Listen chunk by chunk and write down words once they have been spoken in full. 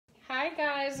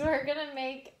Guys, we're gonna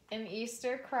make an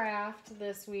Easter craft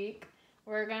this week.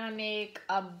 We're gonna make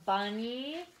a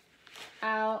bunny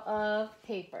out of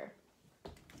paper.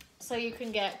 So you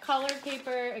can get colored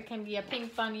paper. It can be a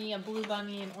pink bunny, a blue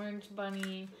bunny, an orange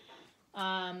bunny.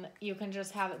 You can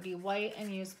just have it be white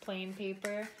and use plain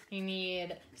paper. You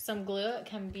need some glue. It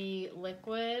can be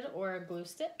liquid or a glue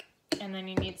stick. And then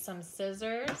you need some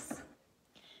scissors.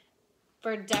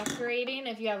 For decorating,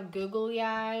 if you have googly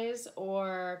eyes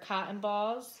or cotton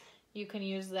balls, you can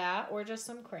use that, or just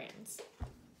some crayons.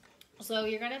 So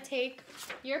you're going to take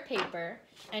your paper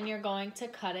and you're going to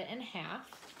cut it in half.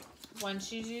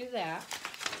 Once you do that,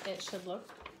 it should look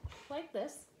like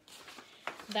this.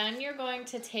 Then you're going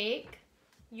to take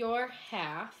your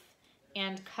half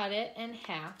and cut it in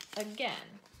half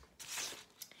again.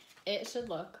 It should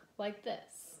look like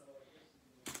this.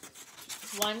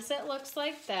 Once it looks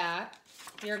like that,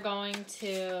 you're going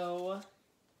to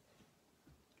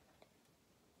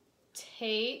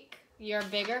take your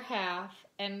bigger half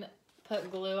and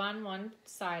put glue on one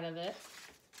side of it.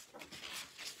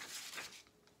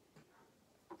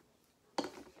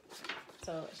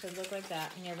 So it should look like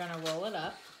that, and you're going to roll it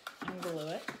up and glue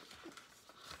it.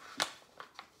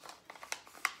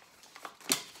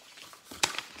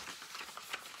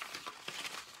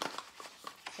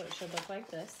 So it should look like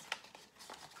this.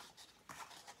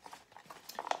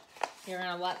 You're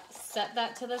gonna set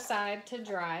that to the side to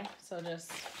dry. So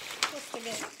just stick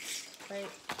it right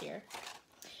here.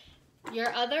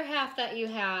 Your other half that you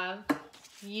have,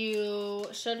 you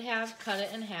should have cut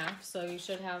it in half. So you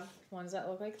should have ones that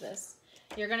look like this.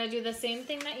 You're gonna do the same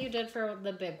thing that you did for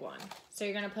the big one. So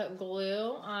you're gonna put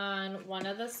glue on one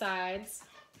of the sides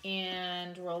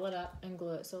and roll it up and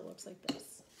glue it so it looks like this.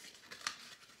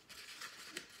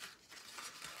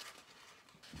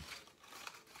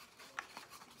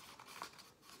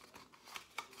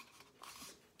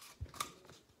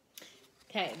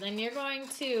 Okay, then you're going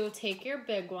to take your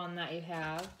big one that you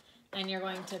have and you're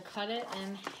going to cut it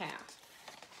in half.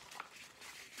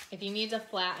 If you need to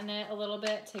flatten it a little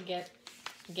bit to get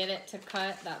it to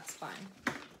cut, that's fine.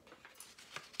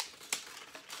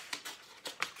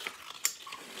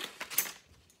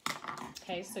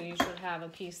 Okay, so you should have a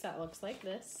piece that looks like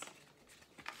this.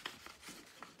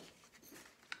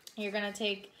 You're gonna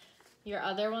take your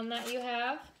other one that you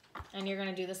have and you're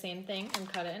gonna do the same thing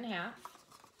and cut it in half.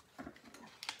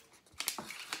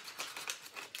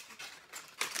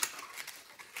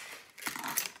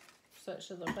 So it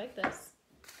should look like this.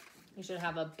 You should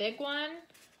have a big one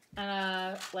and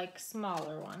a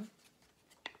smaller one.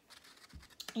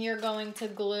 You're going to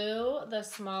glue the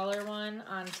smaller one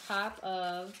on top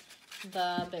of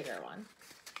the bigger one.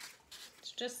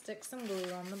 Just stick some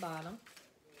glue on the bottom.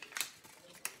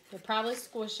 You'll probably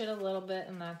squish it a little bit,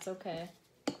 and that's okay.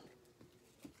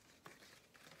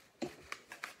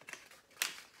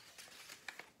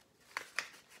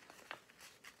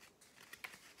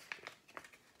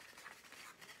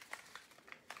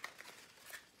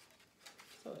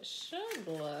 So it should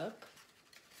look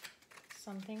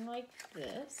something like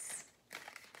this.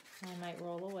 I might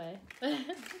roll away.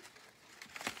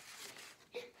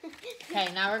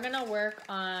 Okay, now we're gonna work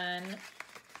on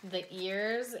the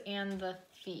ears and the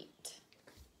feet.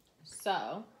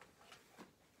 So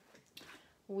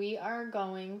we are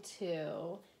going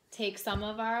to take some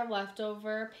of our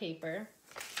leftover paper.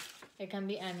 It can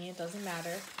be any, it doesn't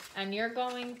matter. And you're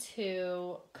going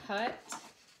to cut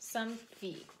some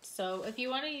feet. So if you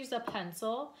want to use a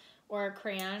pencil or a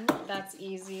crayon, that's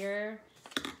easier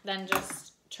than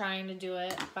just trying to do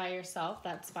it by yourself.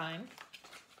 That's fine.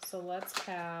 So let's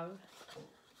I'll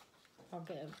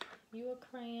give you a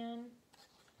crayon.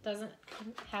 Doesn't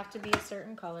have to be a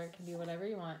certain color. It can be whatever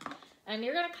you want. And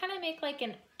you're going to kind of make like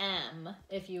an M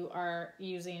if you are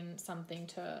using something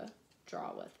to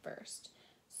draw with first.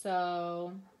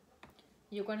 So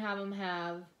you can have them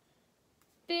have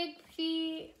big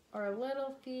feet or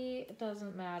little feet. It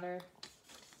doesn't matter.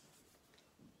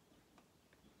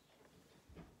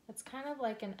 It's kind of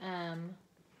like an M,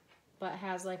 but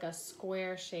has like a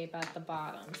square shape at the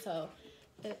bottom. So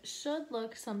it should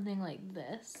look something like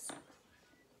this.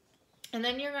 And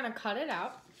then you're gonna cut it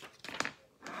out.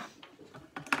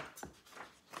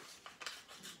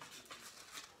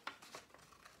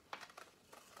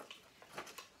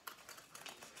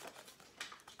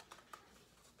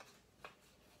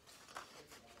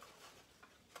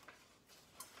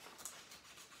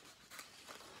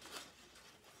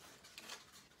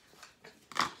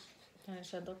 And it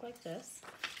should look like this.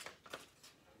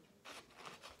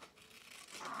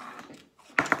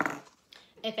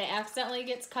 If it accidentally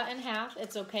gets cut in half,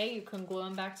 it's okay. You can glue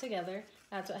them back together.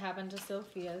 That's what happened to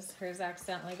Sophia's. Hers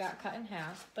accidentally got cut in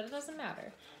half, but it doesn't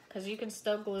matter because you can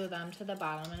still glue them to the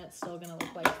bottom and it's still gonna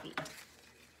look like feet.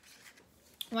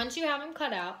 Once you have them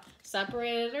cut out,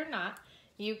 separated or not,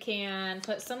 you can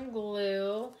put some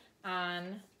glue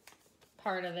on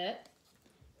part of it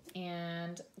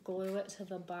and glue it to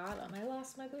the bottom. I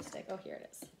lost my glue stick. Oh, here it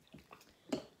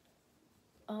is.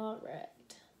 All right.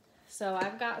 So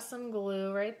I've got some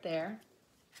glue right there.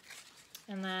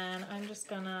 And then I'm just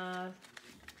gonna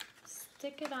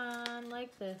stick it on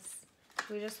like this.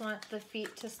 We just want the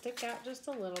feet to stick out just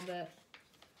a little bit.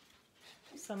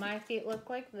 So my feet look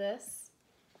like this,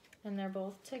 and they're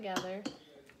both together.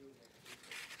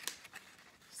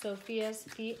 Sophia's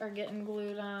feet are getting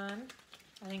glued on.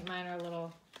 I think mine are a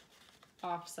little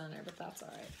off center, but that's all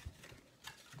right.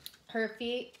 Her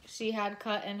feet, she had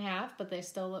cut in half, but they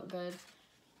still look good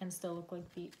and still look like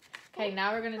feet. Okay,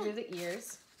 now we're gonna do the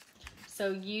ears.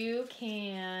 So you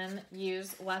can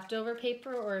use leftover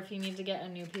paper, or if you need to get a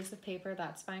new piece of paper,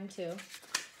 that's fine too.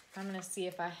 I'm gonna see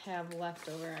if I have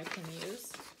leftover I can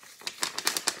use.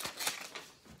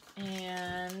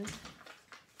 And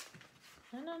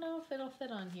I don't know if it'll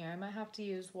fit on here. I might have to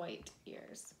use white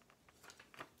ears.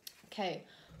 Okay,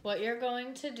 what you're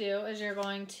going to do is you're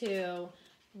going to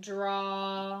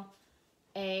draw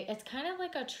it's kind of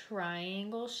like a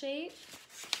triangle shape.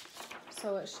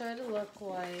 So it should look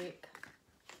like,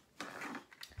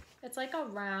 it's like a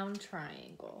round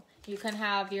triangle. You can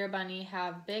have your bunny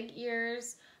have big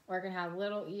ears or it can have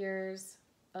little ears,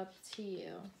 up to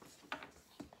you.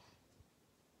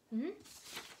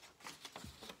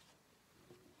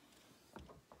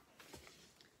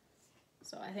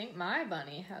 So I think my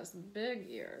bunny has big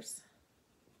ears.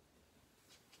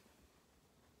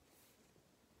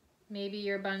 Maybe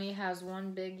your bunny has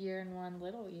one big ear and one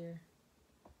little ear.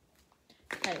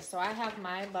 Okay, so I have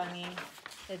my bunny.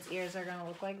 Its ears are gonna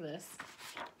look like this.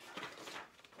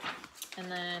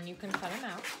 And then you can cut them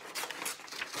out.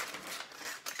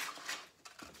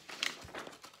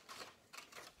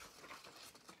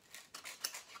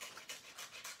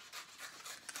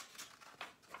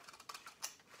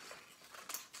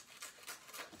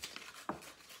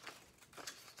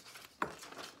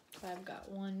 So I've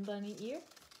got one bunny ear.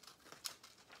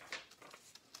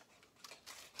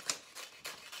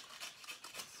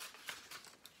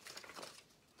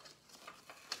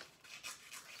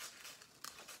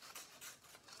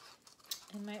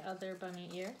 And my other bunny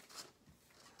ear.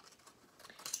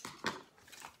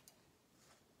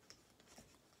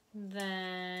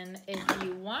 Then if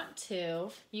you want to,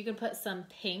 you can put some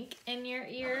pink in your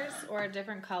ears or a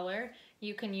different color.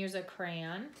 You can use a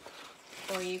crayon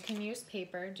or you can use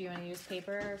paper. Do you want to use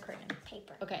paper or crayon?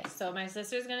 Paper. Okay, so my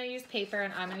sister's going to use paper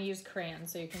and I'm going to use crayon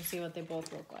so you can see what they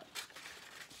both look like.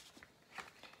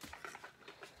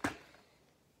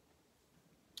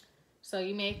 So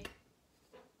you make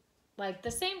like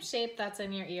the same shape that's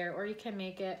in your ear, or you can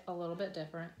make it a little bit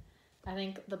different. I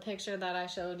think the picture that I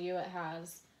showed you, it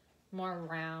has more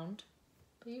round,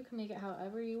 but you can make it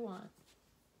however you want.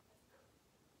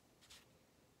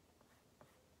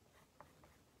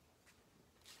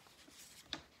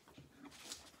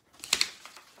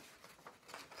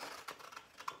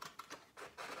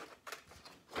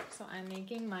 So I'm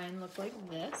making mine look like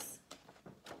this.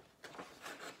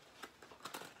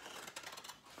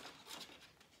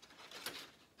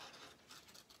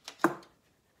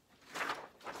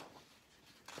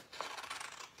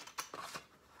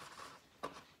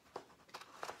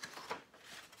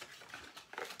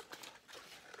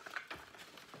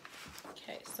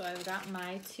 Okay, so I've got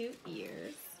my 2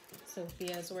 ears.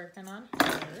 Sophia's working on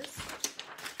hers.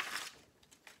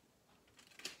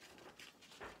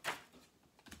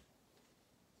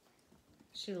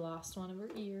 She lost one of her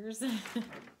ears. There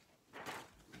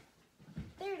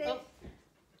it is. Oh,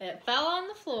 it fell on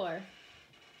the floor.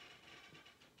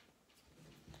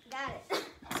 Got it.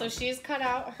 So she's cut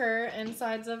out her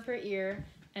insides of her ear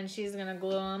and she's gonna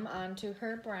glue them onto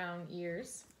her brown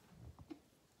ears.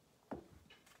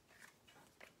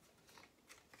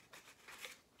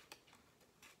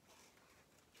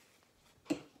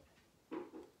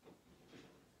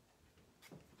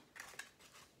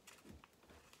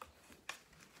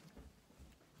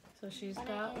 So she's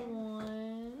got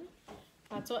one.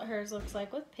 That's what hers looks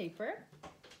like with paper.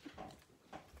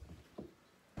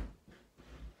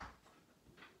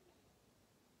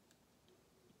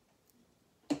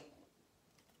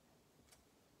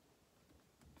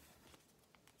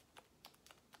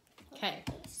 Okay,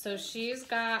 so she's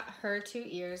got her 2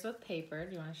 ears with paper.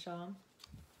 Do you want to show them?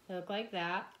 They look like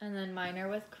that. And then mine are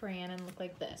with crayon and look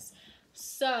like this.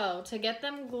 So to get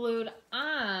them glued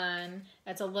on,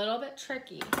 it's a little bit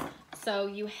tricky. So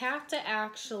you have to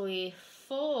actually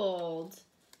fold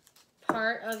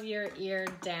part of your ear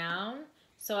down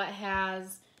so it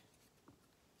has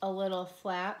a little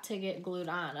flap to get glued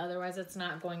on. Otherwise it's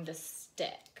not going to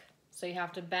stick. So you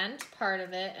have to bend part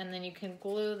of it and then you can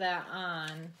glue that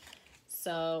on.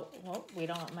 So, well, we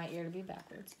don't want my ear to be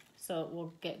backwards. So it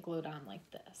will get glued on like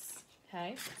this.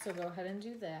 Okay, so go ahead and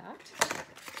do that.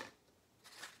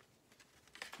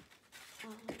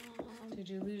 Did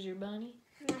you lose your bunny?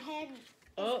 My head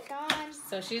is gone.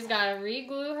 So she's got to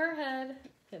re-glue her head.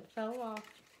 It fell off.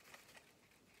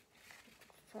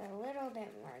 For a little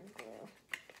bit more glue.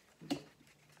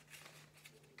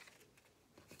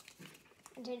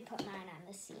 I did put mine on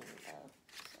the seam though.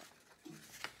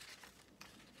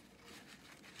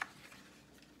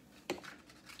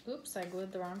 So. Oops, I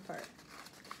glued the wrong part.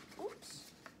 Oops.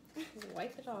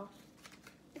 Wipe it off.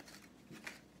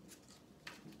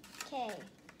 Okay,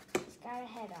 he's got a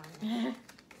head on it.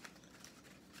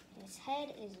 His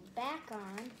head is back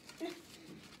on.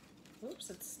 Oops,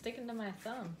 it's sticking to my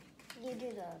thumb. You do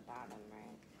the bottom,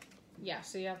 right? Yeah,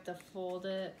 so you have to fold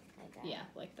it. Like that. Yeah,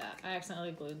 like that. I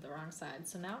accidentally glued the wrong side,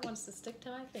 so now it wants to stick to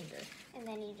my finger. And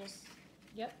then you just...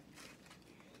 Yep.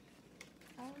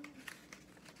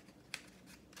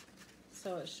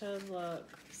 So it should look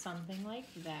something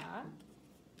like that.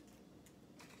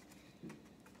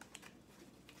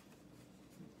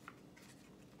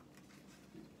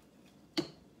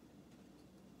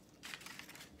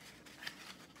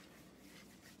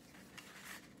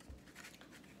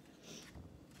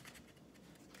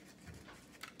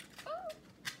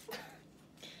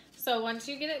 So once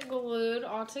you get it glued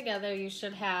all together, you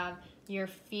should have your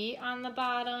feet on the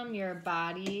bottom, your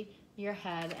body, your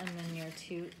head, and then your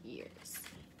 2 ears.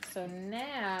 So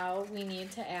now we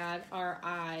need to add our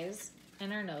eyes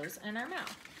and our nose and our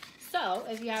mouth. So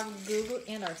if you have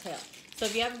and our tail. So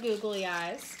if you have googly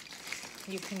eyes,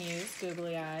 you can use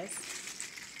googly eyes.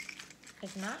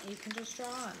 If not, you can just draw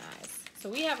on eyes. So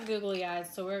we have googly eyes,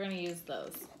 so we're gonna use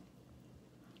those.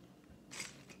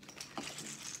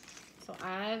 So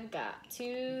I've got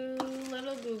 2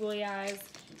 little googly eyes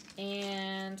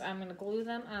and I'm gonna glue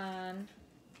them on.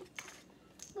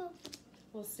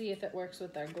 We'll see if it works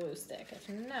with our glue stick. If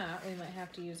not, we might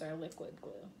have to use our liquid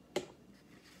glue.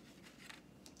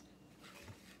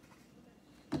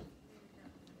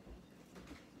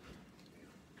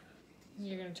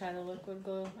 You're gonna try the liquid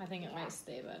glue? I think it might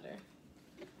stay better.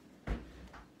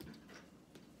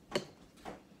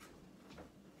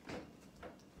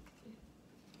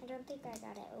 I don't think I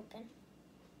got it open.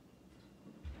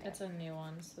 It's a new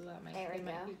one, so that might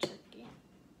be tricky.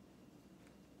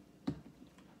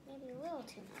 Maybe a little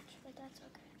too much, but that's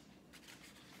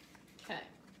okay. Okay,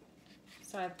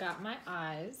 so I've got my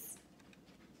eyes.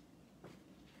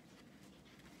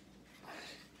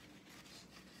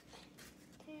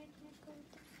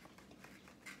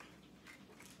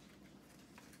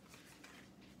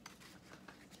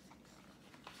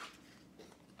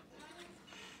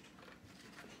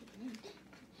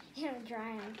 It'll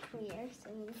dry on clear,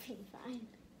 so we'll be fine.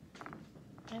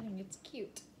 I think it's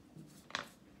cute.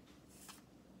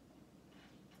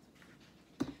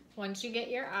 Once you get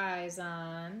your eyes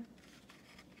on,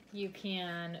 you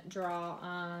can draw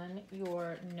on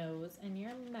your nose and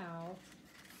your mouth.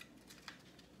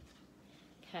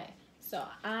 Okay, so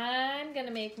I'm gonna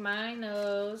make my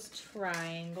nose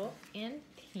triangle in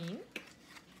pink.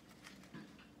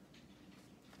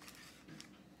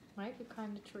 Might be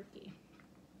kind of tricky.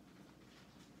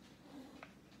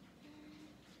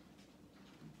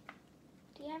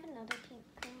 Do you have another pink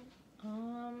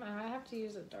crayon? I have to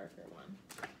use a darker one.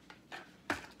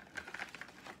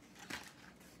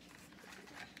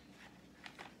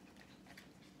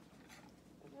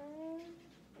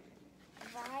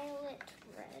 Violet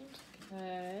red.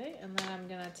 Okay, and then I'm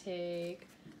gonna take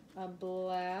a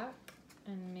black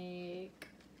and make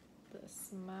the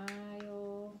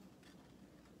smile.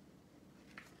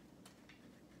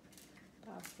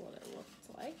 That's what it looks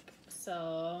like.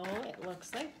 So it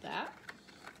looks like that.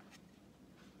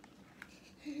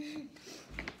 Wait,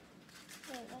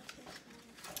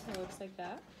 It looks like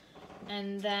that.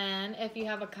 And then if you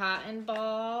have a cotton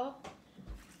ball,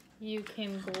 you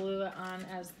can glue it on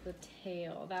as the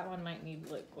tail. That one might need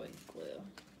liquid glue.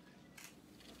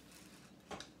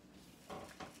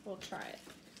 We'll try it.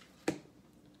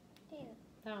 Ew.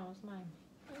 That one was mine.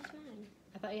 Where's mine?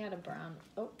 I thought you had a brown.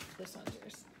 Oh, this one's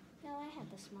yours. No, I had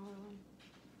the smaller one.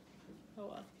 Oh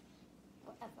well.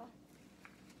 Whatever.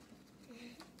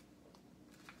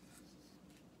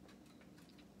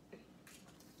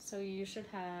 So you should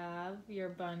have your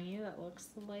bunny that looks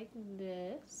like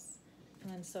this.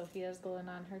 And then Sophia's gluing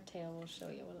on her tail. We'll show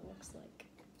you what it looks like.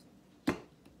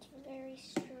 very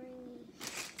stringy.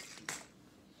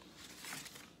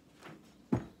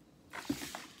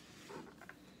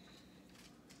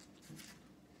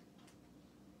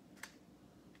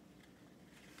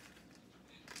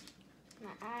 My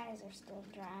eyes are still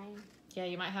drying. Yeah,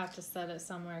 you might have to set it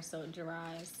somewhere so it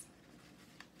dries.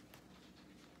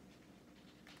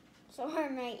 So are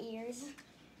my ears.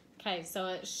 Okay, so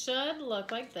it should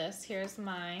look like this. Here's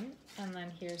mine, and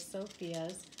then here's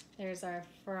Sophia's. There's our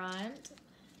front,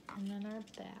 and then our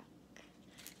back.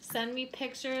 Send me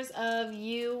pictures of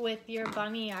you with your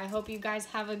bunny. I hope you guys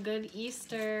have a good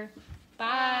Easter.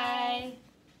 Bye. Bye.